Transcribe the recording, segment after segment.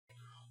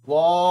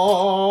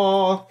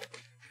Whoa.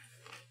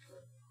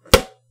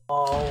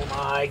 Oh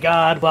my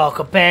god,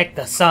 welcome back.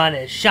 The sun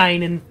is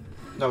shining.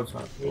 No, it's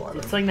not.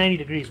 It's like 90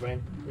 degrees,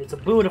 Brian. It's a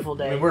beautiful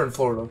day. I mean, we're in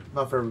Florida.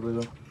 Not for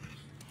everybody,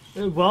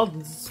 though.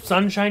 Well,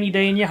 sunshiny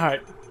day in your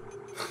heart.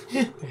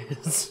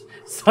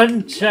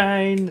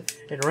 Sunshine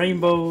and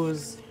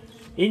rainbows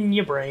in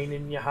your brain,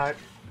 in your heart.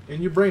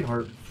 In your brain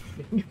heart.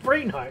 In your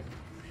brain heart.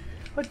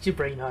 What's your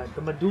brain heart?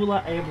 The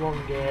medulla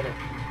oblongata.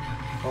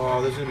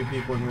 Oh, there's gonna be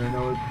people in here. I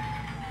know it.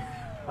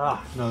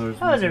 Ah, No, there's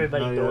how's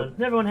everybody not doing? yet.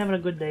 Is everyone having a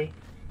good day?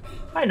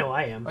 I know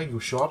I am. I can go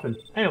shopping.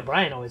 I know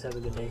Brian always has a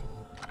good day.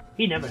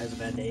 He never has a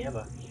bad day,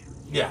 ever.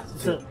 Yeah.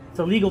 It's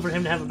illegal for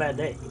him to have a bad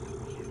day.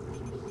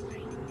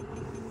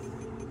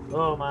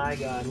 Oh my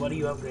god, what are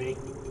you upgrading?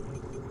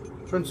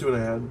 Trying to see what I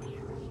had.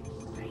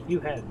 You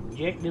have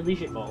Jack Diddley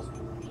Shitballs.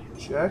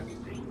 Jack?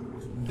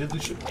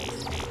 Diddly shit.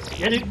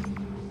 Yeah, dude.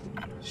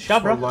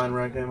 Shop, bro. Line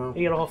rack ammo.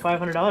 You get a whole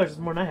 $500. That's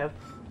more than I have.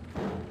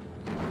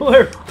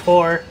 We're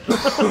poor.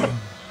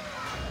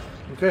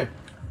 Okay.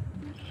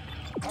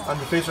 On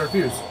the face our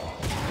fears.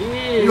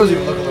 He He wasn't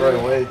even looking the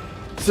right way.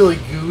 Silly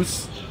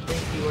goose. I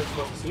think you were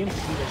supposed to see him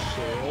see the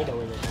shade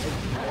over the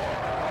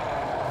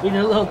night. He did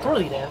a little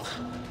twirly dance.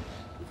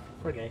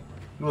 Poor guy.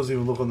 He wasn't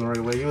even looking the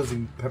right way. He wasn't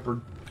even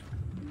peppered.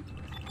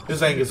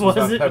 His Angus was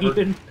not Wasn't peppered.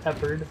 even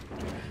peppered.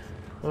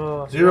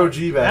 Oh, Zero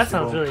G that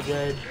basketball. sounds really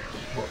good.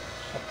 What?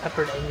 A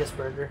peppered Angus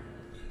burger.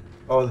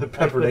 Oh, the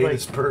peppered with,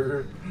 anus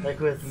burger. Like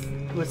with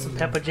some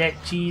pepper jack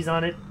cheese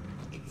on it.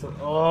 So,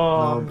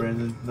 oh. No,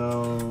 Brandon.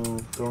 No.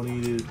 Don't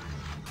eat it.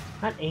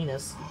 Not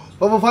anus.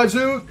 Level 5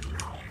 suit!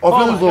 Oh, Oh that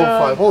was my level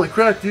God. 5. Holy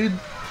crap, dude.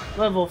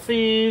 Level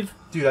 5.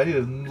 Dude, I need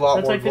a lot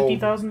That's more like gold.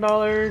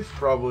 $50,000.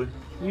 Probably.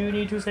 You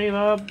need to save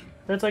up.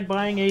 That's like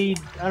buying a,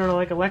 I don't know,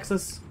 like a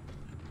Lexus.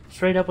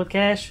 Straight up with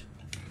cash.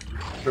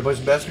 Should I play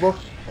some basketball?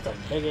 That's a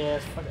big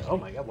ass fucking. Oh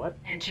my god, what?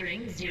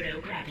 Entering zero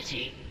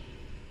gravity.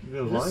 You got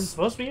a Is this line?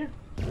 supposed to be here?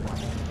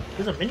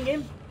 Is this a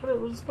minigame?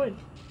 What's the point?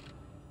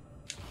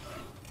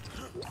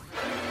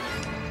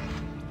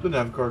 The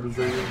nav card was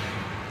right here.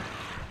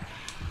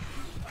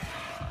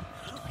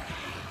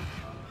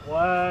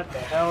 What the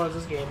hell is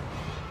this game?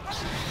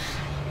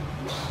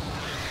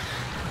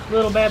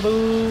 Little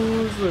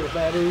baboos, little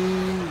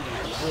baboos,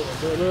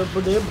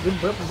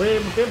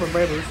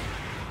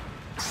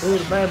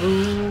 little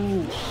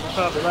baboo. I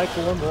probably like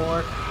one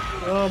more.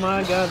 Oh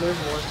my god, there's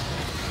more.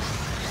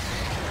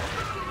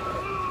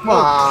 Come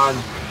on!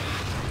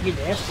 You get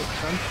the ass kicked,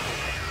 son.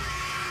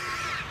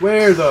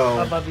 Where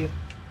though? Above you.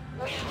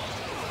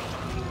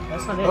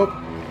 That's not it. Oh.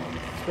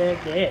 It's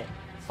back there.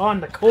 On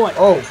the court.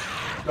 Oh!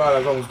 God, I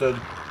was almost dead.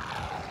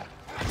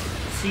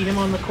 See him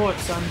on the court,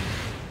 son.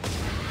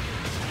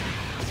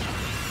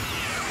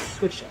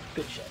 Good shot,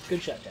 good shot,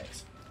 good shot,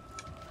 Dex.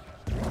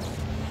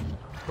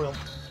 Well.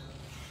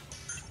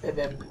 And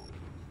then.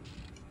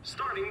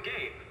 Starting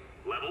game.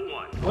 Level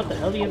 1. What the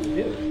hell do you have to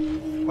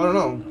do? I don't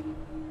know.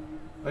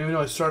 I don't even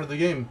know I started the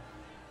game.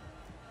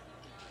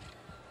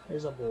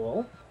 There's a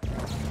ball. You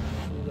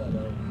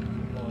gotta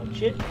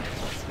launch it.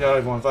 Yeah, I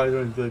don't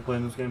even feel like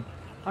playing this game.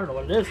 I don't know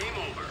what it is. Game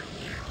over.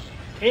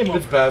 Game It's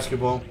over.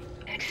 basketball.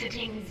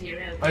 Exiting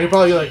zero I could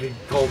probably get like a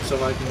gold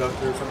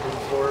semiconductor or something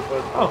for it,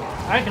 but... Oh,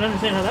 I can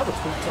understand how that would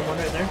spook someone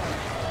right there.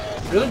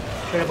 Really?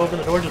 Straight up open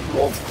the door, just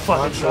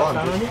fucking drop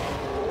down Nonchalant, on you.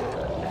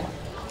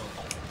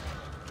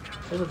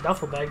 There's a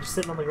duffel bag just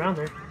sitting on the ground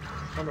there.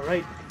 On the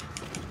right.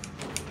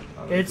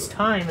 It's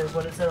time is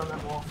what it said on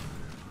that wall.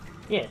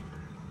 Yeah.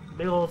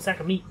 Big old sack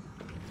of meat.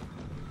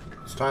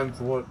 It's time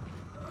for what?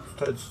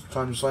 It's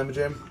time to slam a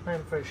jam?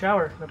 Time for a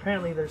shower. And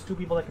apparently there's 2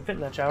 people that can fit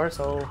in that shower,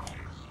 so...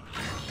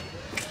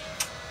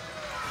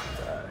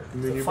 You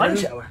mean It's you, a fun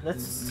Brandon? shower.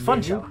 That's a fun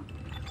you? shower.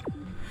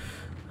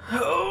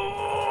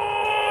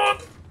 Oh,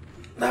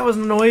 that was a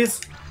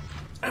noise.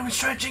 I'm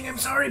stretching. I'm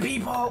sorry,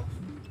 people.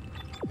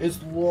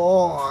 It's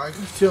long. I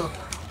can tell.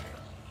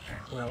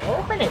 Well,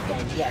 open it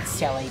then, you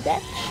silly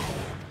bitch.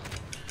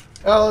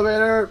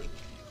 Elevator!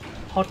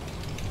 Hot.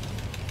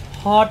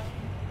 Hot.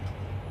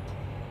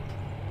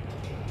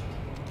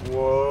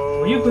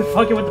 Whoa. Will you quit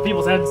fucking with the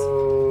people's heads?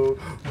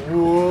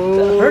 Whoa.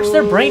 That hurts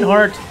their brain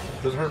heart.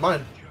 Doesn't hurt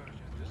mine.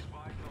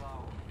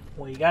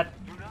 Well, you got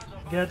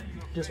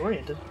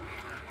disoriented.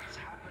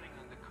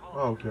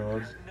 Oh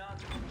god.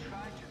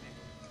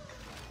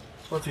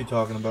 What's he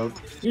talking about?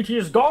 It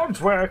is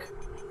God's work.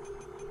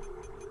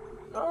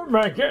 Oh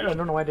my god! I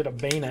don't know why I did a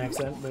Bane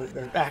accent,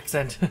 or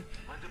accent.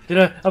 Did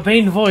a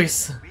Bane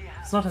voice.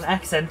 It's not an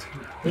accent.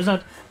 There's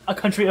not a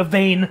country of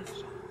Bane.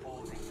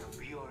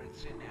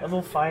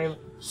 Level 5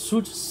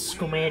 suit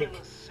schematic.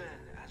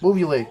 Move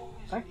you late.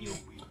 Fuck you.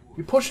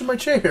 You're pushing my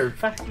chair.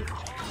 Fuck you.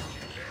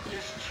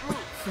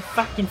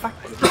 Fucking fuck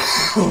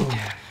you.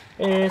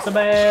 It's a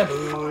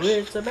baboo.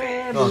 It's a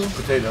baboo. No, it's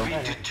a potato. Be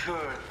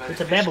deterred by It's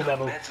the a babble physical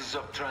babble. methods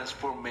of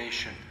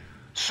transformation.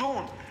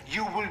 Soon,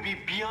 you will be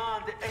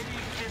beyond any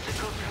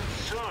physical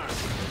concern.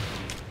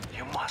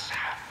 You must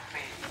have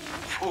faith,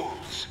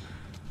 fools.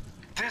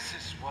 This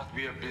is what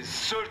we have been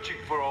searching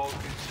for all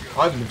these years.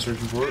 I've been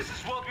searching for it. This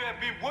is what we have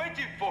been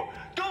waiting for.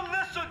 Don't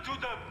listen to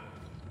them.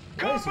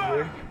 Why is he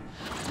weird?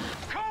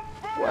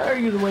 Why are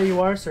you the way you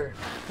are, sir?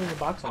 There's a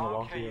box on the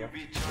wall How can you here.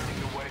 be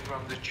turning away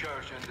from the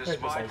church in this There's this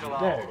vital idea.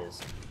 There hour? it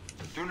is.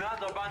 Do not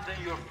abandon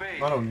your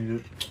faith. I don't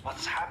need it.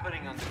 What's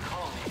happening on the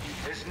colony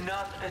is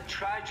not a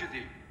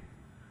tragedy.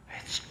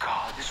 It's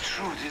God. The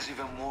truth is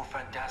even more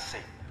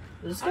fantastic.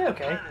 Is this On guy the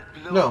okay? planet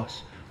below No.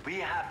 us, we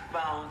have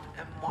found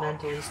a mark.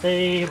 Mentally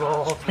stable.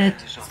 God's plan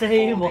is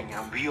Stable. unfolding,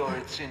 and we are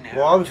its inheritors.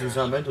 Well, obviously he's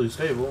not mentally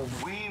stable.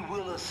 We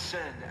will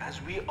ascend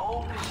as we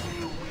always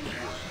knew we would.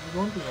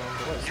 You're going to the wrong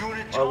place.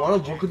 Unit I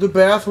want to look at the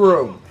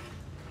bathroom.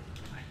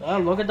 Ah,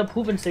 look at the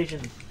pooping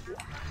station.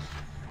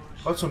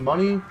 Got some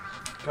money.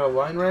 Got a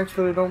line racks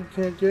that I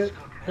can't get.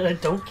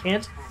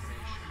 Can't?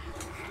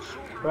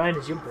 Brian,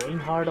 is your brain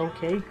hard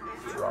okay?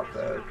 Drop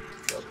that.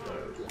 Drop that.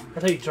 I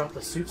thought you dropped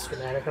the suit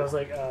schematic. I was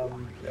like, Yeah,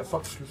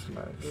 fuck scoot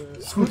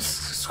schematics.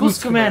 Scoot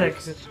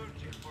schematics.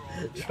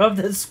 Drop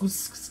that scoot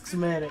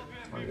schematic.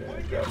 Oh,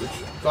 yeah, garbage.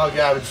 It's all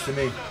garbage to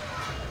me.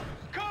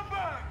 Come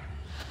back!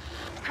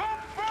 Come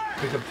back!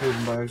 Pick up tools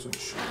and by accident.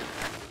 Shit.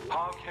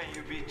 How can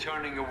you be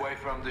turning away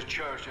from the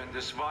church in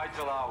this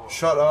vital hour?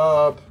 Shut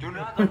up. Do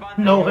not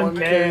abandon No your one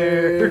faith.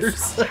 cares.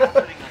 What's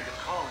happening on the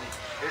colony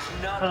is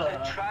not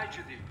a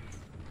tragedy.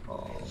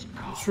 Oh,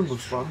 this room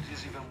looks fun. It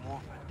is even more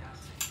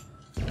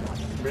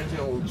fantastic. Ranting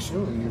a little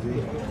chilling,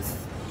 easy.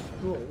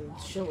 Oh,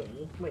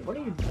 chilling. Wait, what are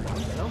you doing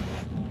now?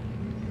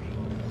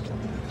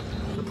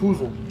 The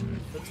poozle.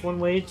 That's one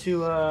way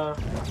to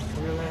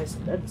reorganize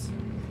beds.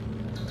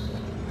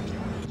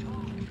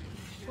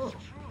 Oh.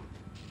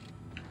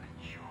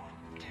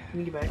 Can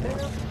you get back there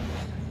now?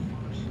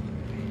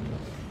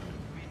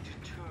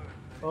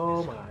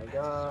 Oh my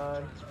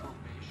god.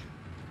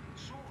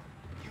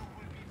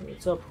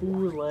 It's a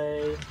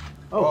poulet.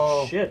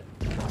 Oh, Oh. shit.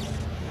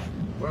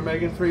 We're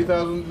making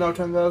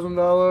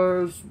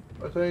 $10,000,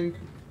 I think.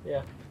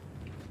 Yeah.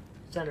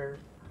 10 or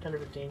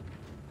 15.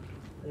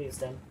 I think it's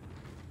 10.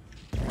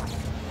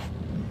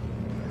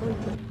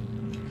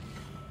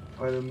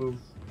 I had to move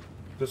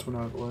this one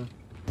out of the way.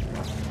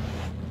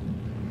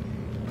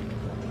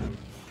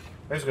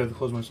 I just got to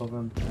close myself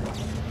in.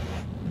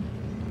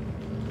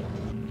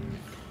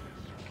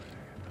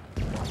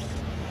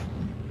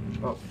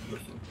 Oh, this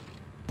one.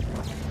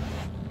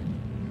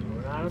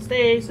 We're out of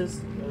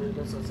stasis.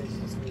 That's not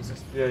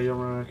stasis. Yeah, you don't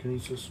run out of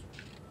kinesis.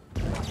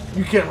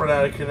 You can't run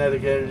out of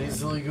kinetic energy,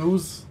 silly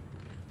goose.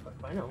 Fuck,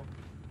 I know.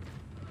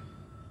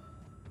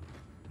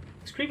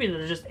 It's creepy that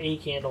there's just a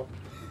candle.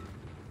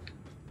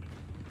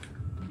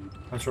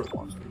 That's where it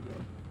wants me to go.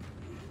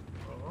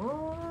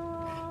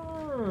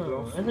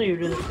 Oh, I thought you were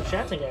doing this for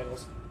shafts and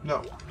gaggles.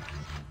 No.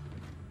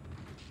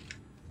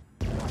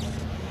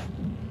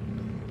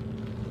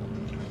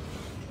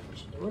 What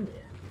you doing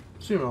there?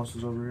 See what else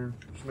is over here.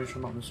 Just make sure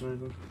I'm not missing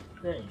anything.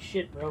 That ain't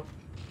shit, bro.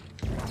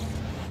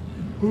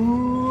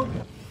 Ooh.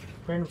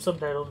 Random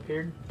subtitles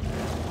appeared.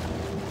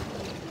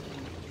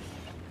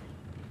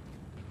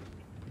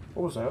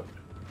 What was that?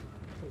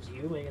 It was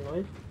you making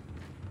noise?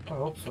 I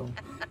hope so.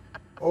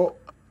 Oh.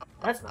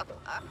 That's not the...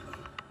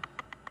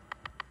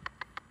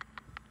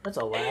 That's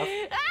a laugh.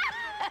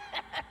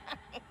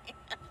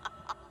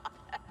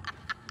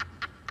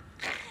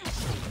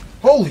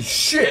 Holy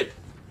shit!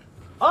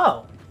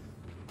 Oh!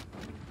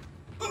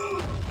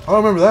 I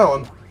don't remember that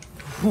one.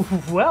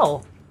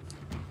 Well,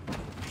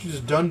 She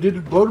just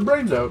did blow her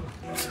brains out.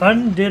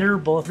 son did her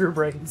blow her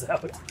brains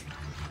out.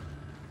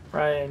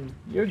 Ryan,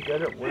 you're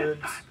good at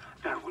words.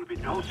 There will be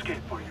no escape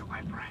for you,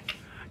 my friend.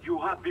 You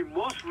have been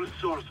most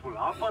resourceful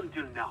up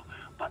until now,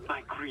 but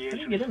my How do you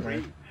creation get is in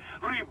there? free.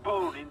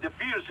 Reborn in the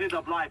fierce heat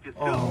of life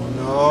itself.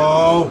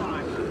 Oh no!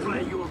 Time to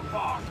play your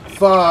part.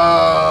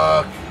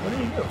 Fuck! What do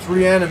you do? It's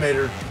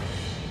reanimator.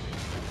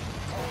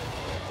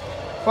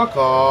 Fuck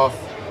off.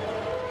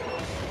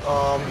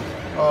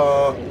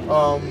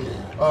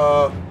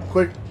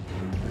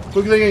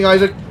 Quick thinking,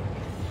 Isaac.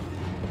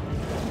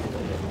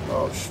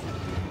 Oh,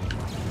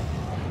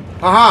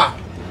 Haha!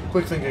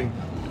 Quick thinking.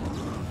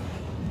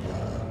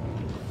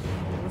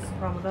 What's the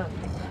problem with that?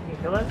 Can you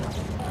kill it?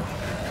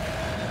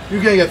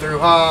 You can't get through,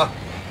 ha!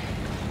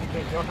 You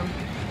can't kill him?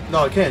 No,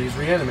 I can't. He's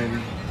reanimated.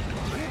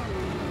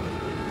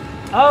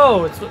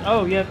 Oh, it's...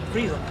 Oh, you have to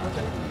freeze him.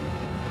 Okay.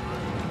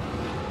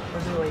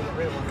 That's the way you get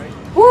rid of one, right?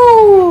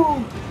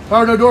 Woo!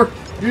 Power node door.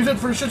 Use it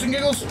for shits and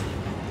giggles.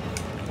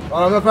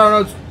 Oh, I'm not power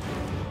nodes.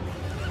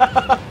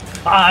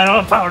 I don't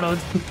have power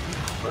nodes.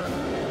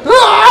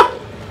 Ah!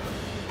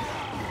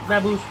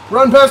 Baboos.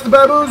 Run past the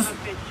baboos.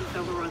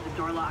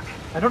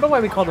 I don't know why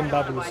we call them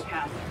baboos.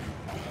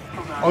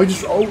 Oh, he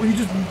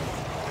just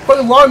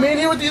fucking logged me in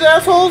here with these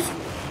assholes?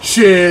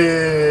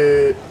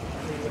 Shit.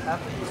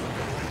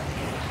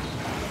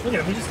 Look at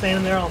him, he's just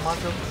standing there all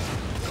macho.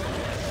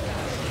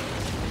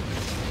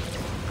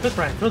 Quick,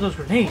 Brian, throw those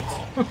grenades.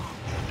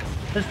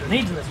 There's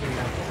grenades in this game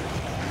now.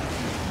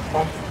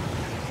 Bump.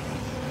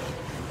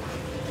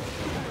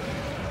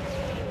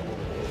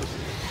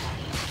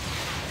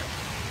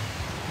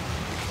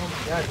 Oh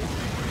my god.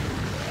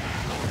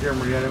 Hear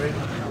him reanimate.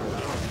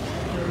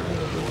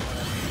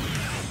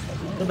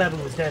 The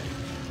baboon was dead.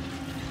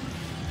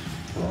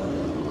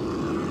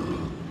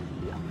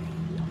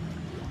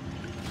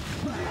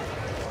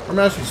 I'm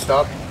gonna actually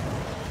stop.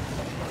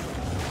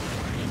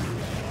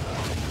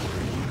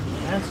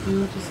 Ask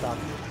you to stop.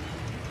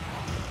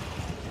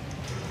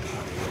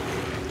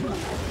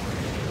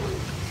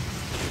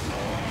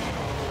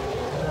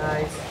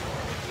 Nice.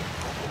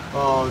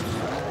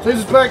 Oh,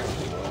 Jesus back!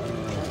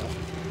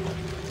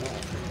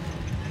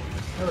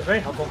 That was very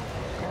helpful.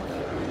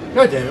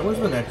 God damn it, where's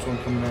the next one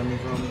coming at me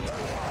from?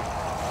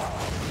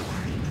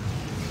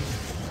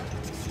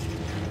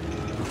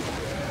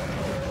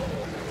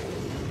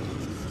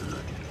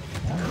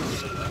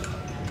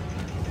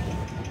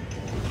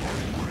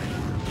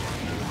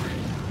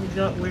 He's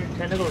got weird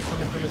tentacles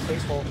coming from his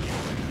face hole.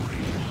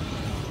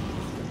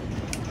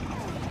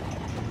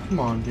 Come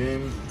on,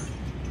 game.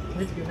 What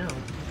did you do now?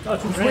 Oh,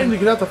 it's I'm just waiting to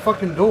get out the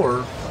fucking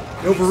door.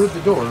 You overrode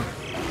the door.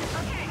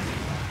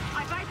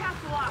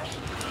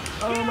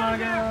 Oh my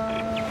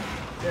god!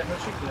 Yeah, no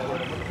shit. What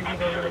do you think I'm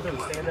gonna do?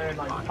 Stand there and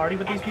like party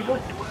with these people?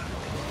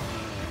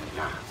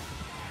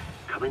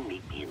 Come and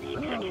meet me in the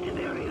executive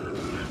area.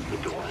 The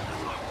door is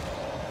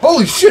unlocked.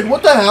 Holy shit,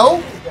 what the hell?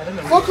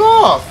 Fuck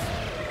off!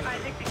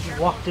 He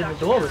walked in the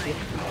door with you.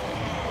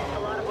 A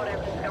lot of what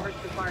I've discovered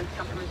so far has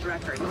come from his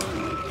records.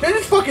 Man,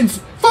 just fucking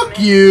fuck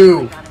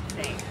you!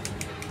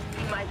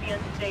 He might be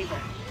unstable,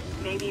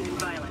 maybe even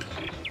violent.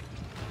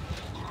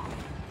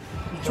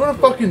 I'm trying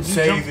to fucking You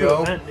save, jumped through a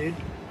yo. vent, dude.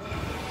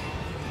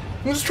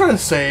 I'm just trying to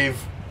save.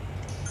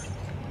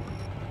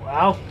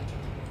 Wow.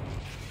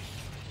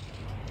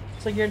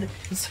 It's like you're.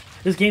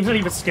 This game's not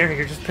even scary.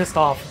 You're just pissed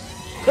off.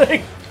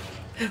 Like,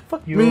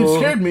 fuck I you. mean, it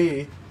scared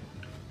me.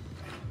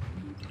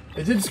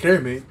 It did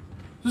scare me.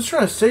 Just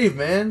trying to save,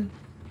 man.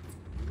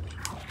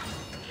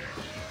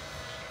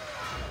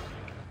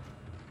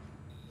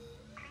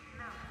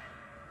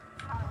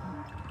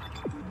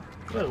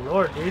 Good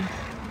lord, dude.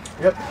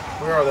 Yep.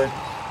 Where are they?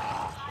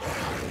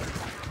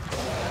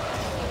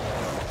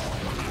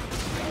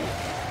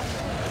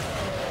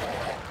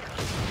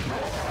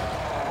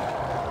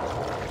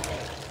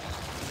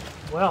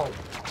 Well,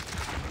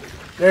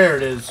 There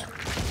it is.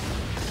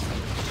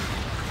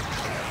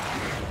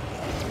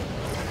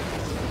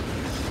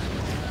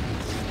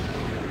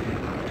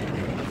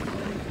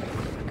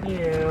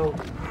 ew.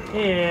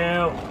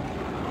 Ew.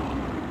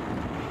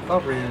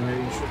 Stop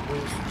reanimating shit,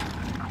 please.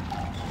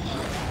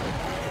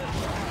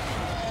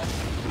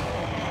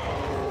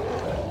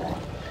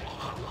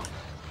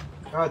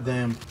 God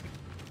damn.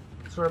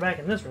 So we're back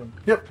in this room.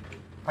 Yep.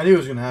 I knew it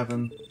was gonna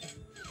happen.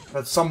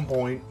 At some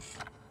point.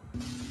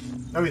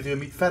 Now we have to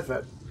meet Fat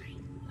Fat.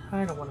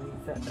 I don't want to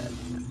eat that bad.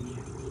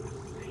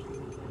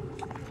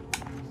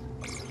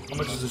 How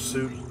much is this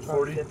suit?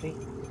 40? 50.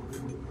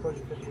 40,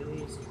 50 of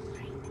these.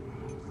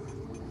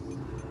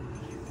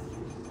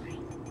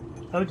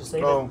 I would just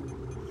save Oh.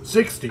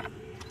 60. it.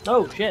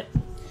 Oh, shit.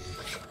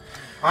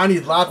 I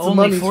need lots of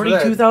Only money for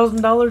that.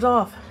 $42,000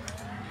 off.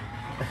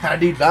 I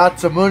need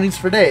lots of monies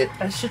for that.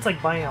 That shit's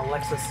like buying a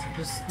Lexus.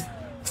 Just,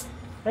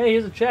 hey,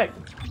 here's a check.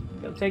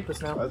 Gotta take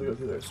this I now. have to go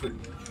through there. Sweet.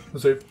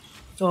 Let's save.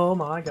 Oh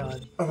my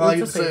god. I It's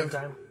get a saving saved.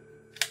 time.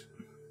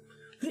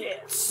 Yeah,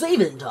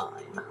 saving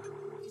time.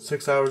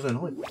 6 hours in.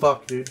 Holy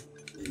fuck, dude.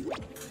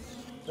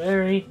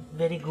 Very,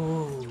 very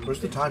good.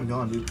 Where's the time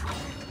gone, dude?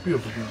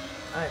 Beautiful game.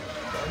 I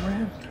don't know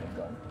where has time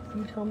gone.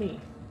 You tell me.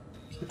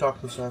 Let's talk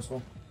to this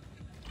asshole.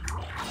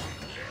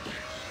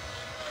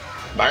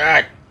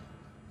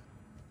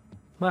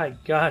 My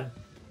god.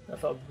 That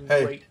felt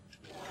Hey. great.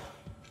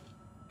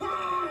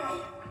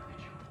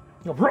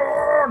 No,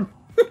 run!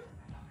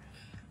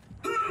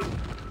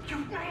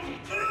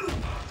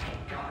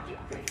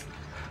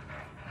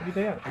 What do you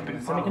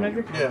think?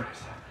 Semiconductor? Yeah.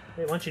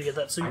 They want you to get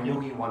that suit, I know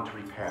dude. you want to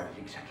repair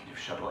the executive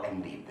shuttle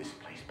and leave this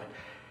place, but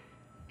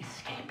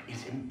escape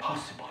is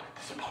impossible at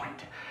this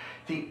point.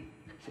 The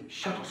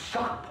shuttle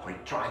shock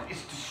point drive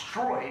is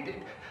destroyed.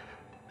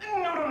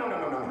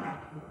 No.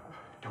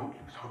 Don't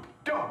lose hope.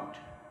 Don't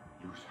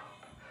lose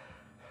hope.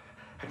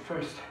 At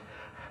first,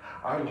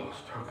 I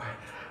lost hope.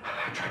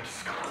 I tried to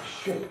scuttle the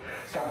ship,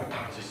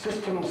 sabotage the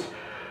systems.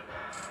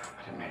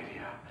 But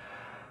Amelia,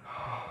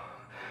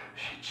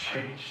 she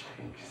changed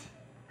things.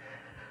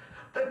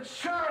 The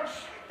church,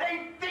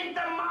 they think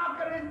the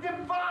marker is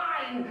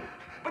divine,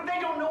 but they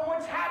don't know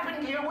what's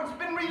happened here, what's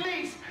been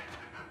released.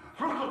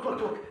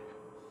 Look.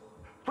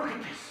 Look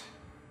at this.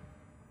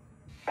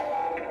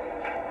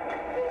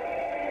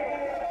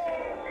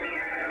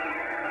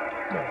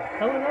 What the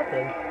hell is that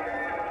thing?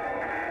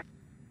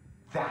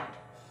 That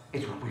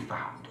is what we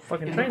found.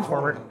 Fucking in the core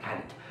transformer. of the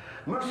planet.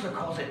 Mercer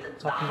calls it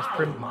the Optimus hive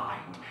Prime.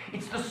 mind.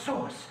 It's the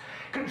source,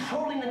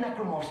 controlling the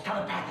Necromorphs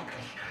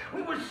telepathically.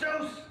 We were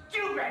so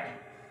stupid.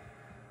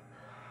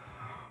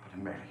 But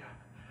Amelia,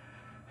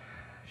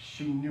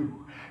 she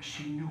knew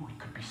it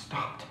could be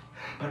stopped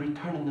by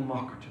returning the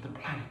marker to the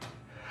planet.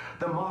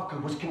 The marker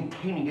was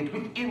containing it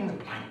within the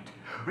planet.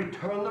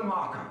 Return the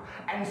marker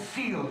and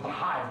seal the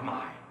hive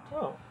mind.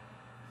 Oh.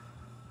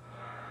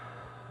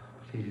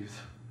 Please.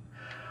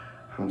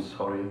 I'm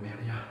sorry,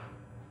 Amelia.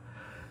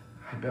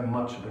 I bear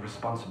much of the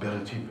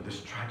responsibility for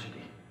this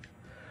tragedy.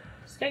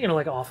 This guy gonna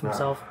like off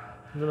himself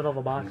in the middle of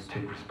a box. Let's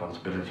take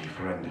responsibility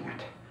for ending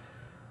it.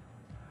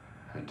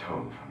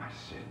 atone for my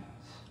sins.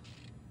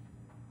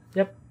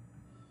 Yep.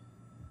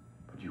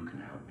 But you can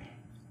help me.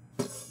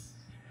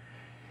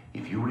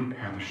 If you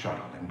repair the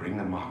shuttle and bring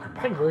the marker back,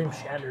 I think William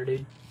Shatner,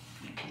 dude.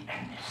 we can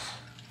end this.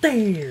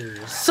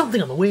 There's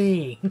something on the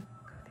way.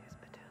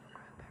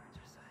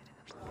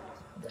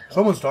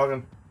 Someone's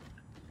talking.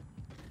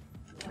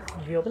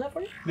 Did he open that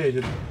for you? Yeah, he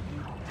did.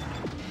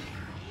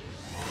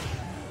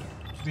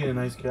 Just being a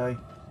nice guy.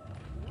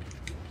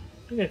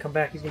 He's gonna come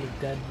back, he's gonna be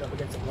dead up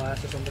against a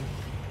glass or something.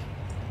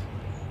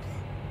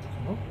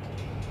 Oh.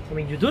 I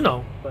mean, you do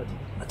know, but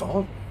I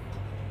don't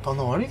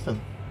know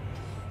anything.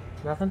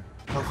 nothing?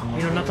 Nothing.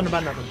 You know nothing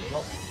about nothing.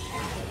 Nope.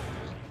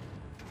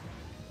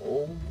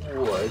 Oh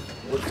boy,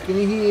 what's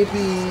gonna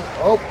happen?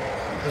 Oh,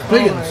 there's Oh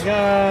biggins. my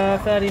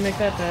god, Fatty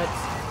McFat-Fats.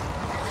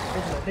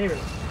 Those are my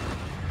favorite.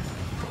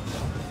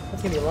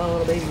 That's gonna be a lot of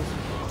little babies.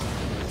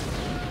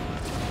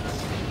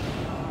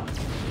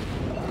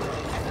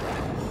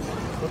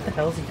 What the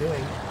hell is he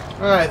doing?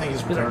 I think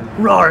he's returned.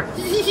 Roar! I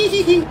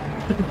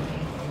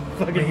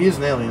mean, he is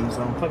an alien,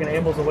 so. Fucking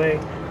ambles away.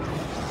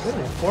 What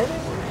is it, 4 of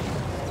them?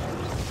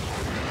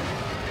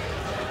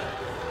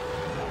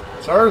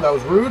 Sir, that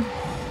was rude. I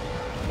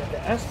have to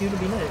ask you to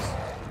be nice.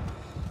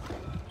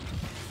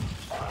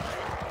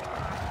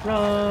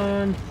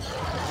 Run!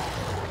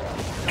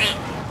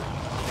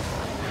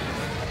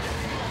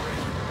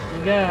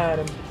 You got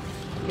him.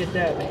 Get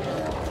that man.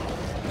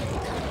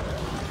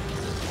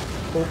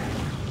 Boop.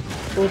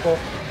 Boop.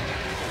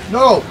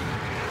 No!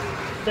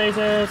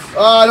 Stasis!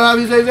 I don't have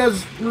any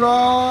stasis!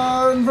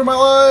 Run for my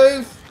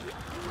life!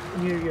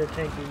 You're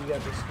tanky. You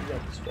got this. You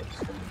got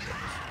this.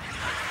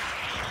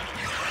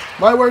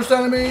 My worst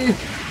enemy!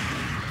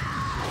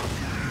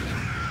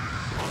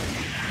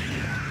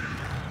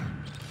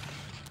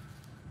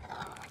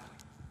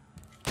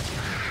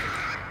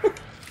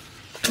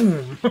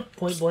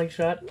 Point blank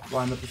shot.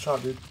 Line up the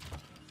shot, dude.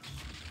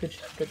 Good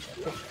shot. Good shot.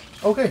 Good shot.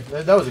 Okay,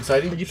 that was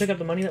exciting. Did you pick up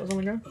the money that was on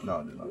the ground? No,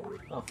 I did not.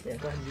 Oh, yeah.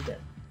 Go ahead and do that.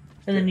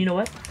 And then you know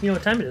what? You know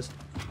what time it is.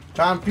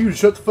 Time for you to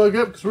shut the fuck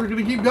up, because we're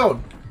gonna keep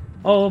going.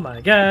 Oh my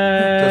Just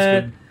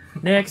god!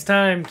 kidding. Next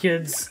time,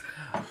 kids.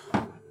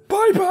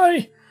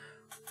 Bye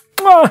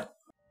bye!